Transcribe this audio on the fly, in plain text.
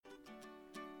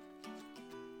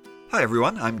Hi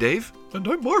everyone, I'm Dave. And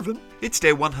I'm Marvin. It's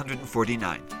day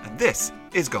 149, and this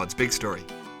is God's Big Story.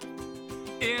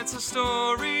 It's a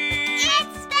story.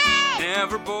 It's big.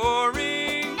 Never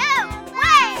boring. No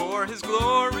way. For His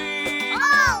glory.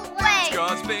 Always. It's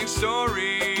God's big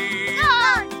story.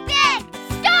 God's big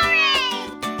story.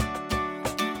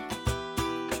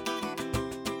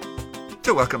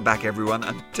 So welcome back everyone,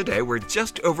 and today we're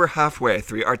just over halfway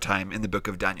through our time in the book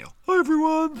of Daniel. Hi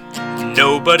everyone.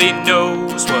 Nobody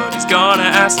knows what he's gonna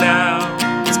ask now.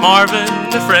 It's Marvin,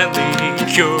 the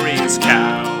friendly, curious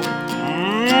cow.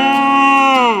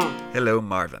 Hello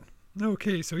Marvin.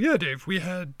 Okay, so yeah, Dave, we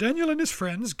had Daniel and his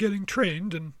friends getting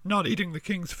trained and not eating the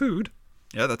king's food.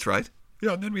 Yeah, that's right.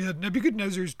 Yeah, and then we had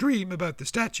Nebuchadnezzar's dream about the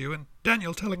statue and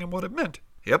Daniel telling him what it meant.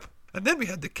 Yep. And then we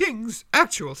had the king's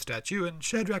actual statue and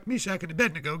Shadrach, Meshach, and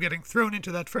Abednego getting thrown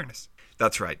into that furnace.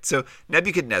 That's right. So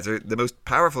Nebuchadnezzar, the most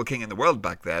powerful king in the world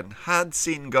back then, had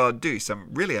seen God do some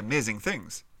really amazing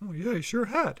things. Oh yeah, he sure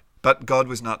had. But God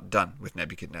was not done with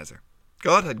Nebuchadnezzar.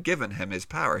 God had given him his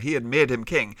power. He had made him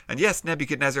king. And yes,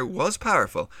 Nebuchadnezzar was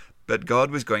powerful, but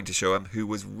God was going to show him who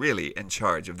was really in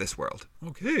charge of this world.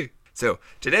 Okay. So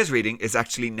today's reading is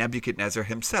actually Nebuchadnezzar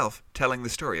himself telling the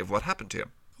story of what happened to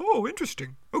him. Oh,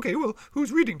 interesting. Okay, well,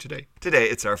 who's reading today? Today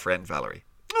it's our friend Valerie.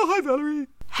 Oh, hi Valerie.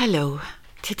 Hello.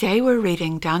 Today we're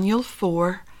reading Daniel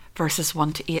 4, verses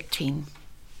 1 to 18.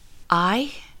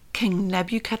 I, King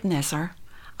Nebuchadnezzar,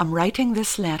 am writing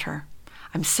this letter.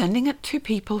 I'm sending it to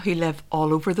people who live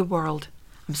all over the world.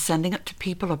 I'm sending it to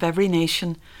people of every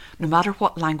nation, no matter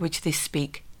what language they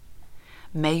speak.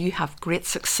 May you have great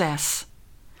success.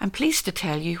 I'm pleased to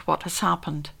tell you what has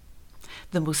happened.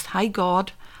 The Most High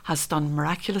God has done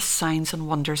miraculous signs and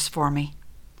wonders for me.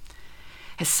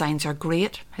 His signs are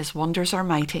great, His wonders are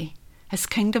mighty. His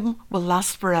kingdom will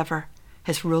last forever.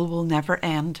 His rule will never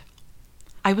end.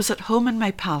 I was at home in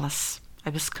my palace.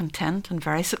 I was content and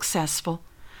very successful,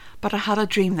 but I had a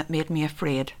dream that made me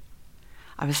afraid.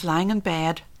 I was lying in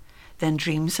bed, then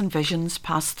dreams and visions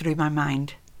passed through my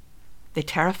mind. They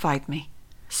terrified me,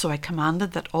 so I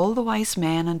commanded that all the wise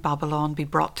men in Babylon be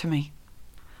brought to me.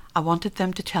 I wanted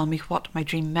them to tell me what my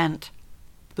dream meant.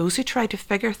 Those who tried to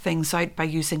figure things out by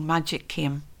using magic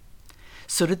came.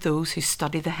 So did those who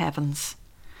study the heavens.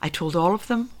 I told all of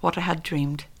them what I had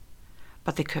dreamed,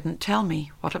 but they couldn't tell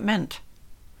me what it meant.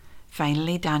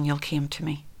 Finally, Daniel came to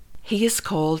me. He is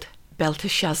called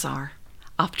Belteshazzar,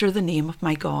 after the name of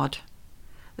my God.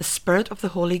 The spirit of the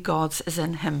holy gods is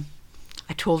in him.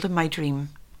 I told him my dream.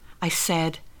 I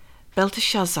said,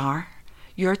 Belteshazzar,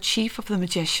 you're chief of the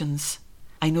magicians.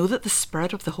 I know that the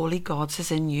spirit of the holy gods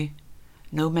is in you.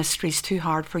 No mystery's too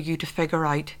hard for you to figure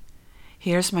out.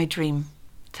 Here's my dream.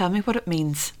 Tell me what it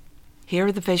means. Here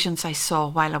are the visions I saw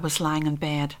while I was lying in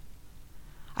bed.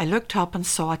 I looked up and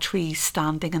saw a tree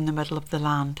standing in the middle of the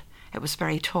land. It was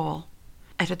very tall.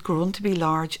 It had grown to be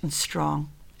large and strong.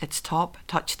 Its top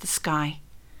touched the sky.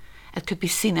 It could be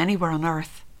seen anywhere on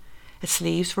earth. Its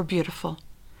leaves were beautiful.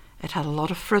 It had a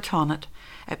lot of fruit on it.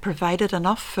 It provided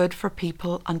enough food for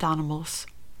people and animals.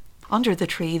 Under the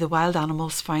tree, the wild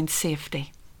animals found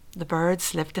safety. The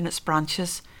birds lived in its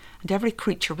branches, and every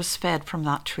creature was fed from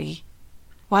that tree.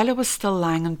 While I was still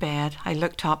lying in bed, I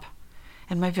looked up.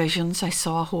 In my visions, I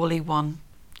saw a Holy One.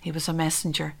 He was a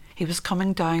messenger. He was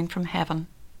coming down from heaven.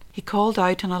 He called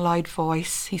out in a loud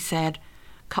voice. He said,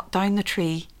 Cut down the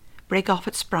tree, break off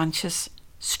its branches,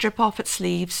 strip off its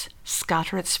leaves,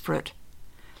 scatter its fruit.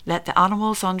 Let the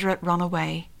animals under it run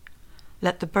away.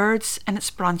 Let the birds in its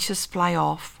branches fly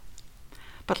off.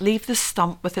 But leave the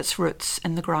stump with its roots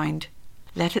in the ground.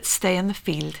 Let it stay in the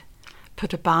field.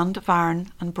 Put a band of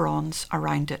iron and bronze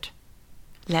around it.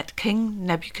 Let King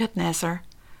Nebuchadnezzar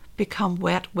become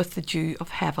wet with the dew of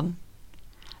heaven.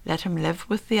 Let him live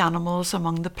with the animals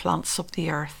among the plants of the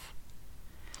earth.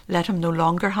 Let him no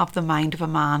longer have the mind of a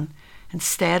man.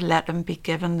 Instead, let him be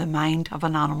given the mind of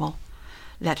an animal.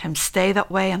 Let him stay that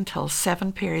way until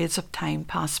 7 periods of time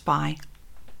pass by.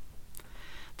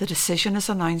 The decision is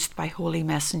announced by holy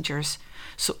messengers,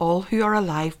 so all who are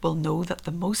alive will know that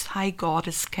the Most High God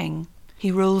is King.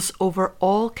 He rules over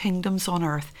all kingdoms on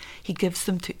earth. He gives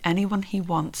them to anyone he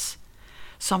wants.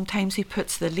 Sometimes he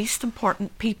puts the least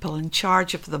important people in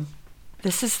charge of them.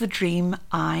 This is the dream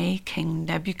I, King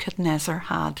Nebuchadnezzar,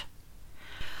 had.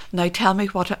 Now tell me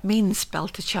what it means,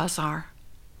 Belteshazzar.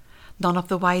 None of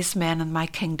the wise men in my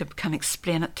kingdom can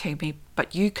explain it to me,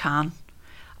 but you can.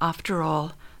 After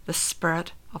all, the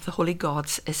spirit of the holy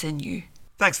gods is in you.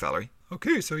 Thanks, Valerie.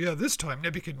 Okay, so yeah, this time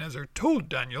Nebuchadnezzar told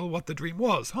Daniel what the dream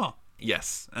was, huh?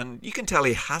 Yes, and you can tell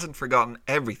he hasn't forgotten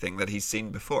everything that he's seen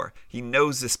before. He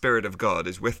knows the Spirit of God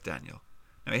is with Daniel.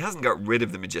 Now, he hasn't got rid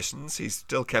of the magicians, he's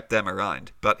still kept them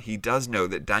around, but he does know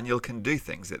that Daniel can do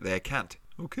things that they can't.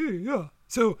 Okay, yeah.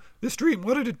 So, this dream,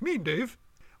 what did it mean, Dave?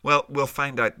 Well, we'll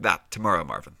find out that tomorrow,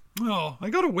 Marvin. Oh, I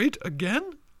gotta wait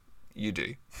again? You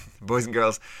do. Boys and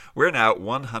girls, we're now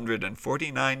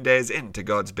 149 days into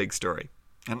God's big story.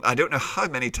 And I don't know how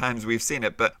many times we've seen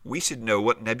it, but we should know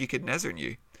what Nebuchadnezzar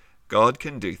knew. God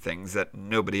can do things that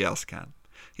nobody else can.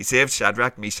 He saved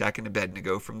Shadrach, Meshach, and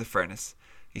Abednego from the furnace.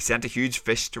 He sent a huge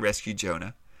fish to rescue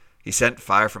Jonah. He sent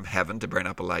fire from heaven to burn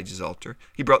up Elijah's altar.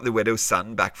 He brought the widow's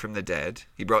son back from the dead.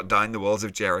 He brought down the walls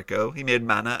of Jericho. He made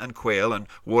manna and quail and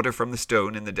water from the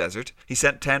stone in the desert. He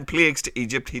sent 10 plagues to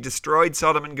Egypt. He destroyed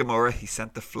Sodom and Gomorrah. He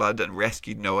sent the flood and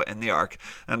rescued Noah in the ark.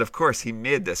 And of course, he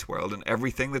made this world and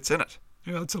everything that's in it.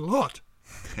 Yeah, that's a lot.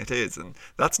 It is, and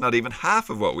that's not even half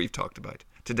of what we've talked about.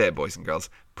 Today, boys and girls,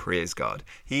 praise God.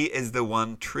 He is the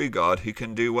one true God who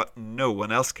can do what no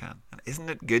one else can. And isn't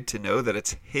it good to know that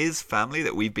it's His family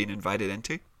that we've been invited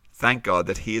into? Thank God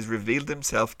that He has revealed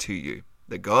Himself to you,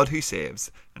 the God who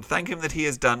saves, and thank Him that He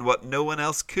has done what no one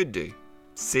else could do,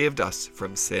 saved us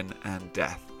from sin and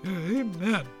death. Yeah,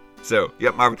 amen. So,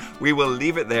 yep, Marvin, we will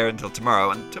leave it there until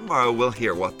tomorrow, and tomorrow we'll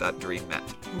hear what that dream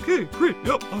meant. Okay, great.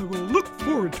 Yep, I will look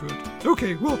forward to it.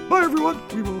 Okay, well, bye everyone.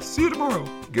 We will see you tomorrow.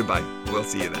 Goodbye. We'll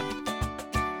see you then.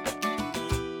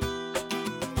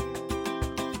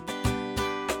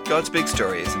 God's Big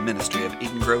Story is a ministry of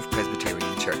Eden Grove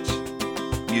Presbyterian Church.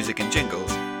 Music and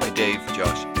jingles by Dave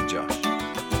Josh.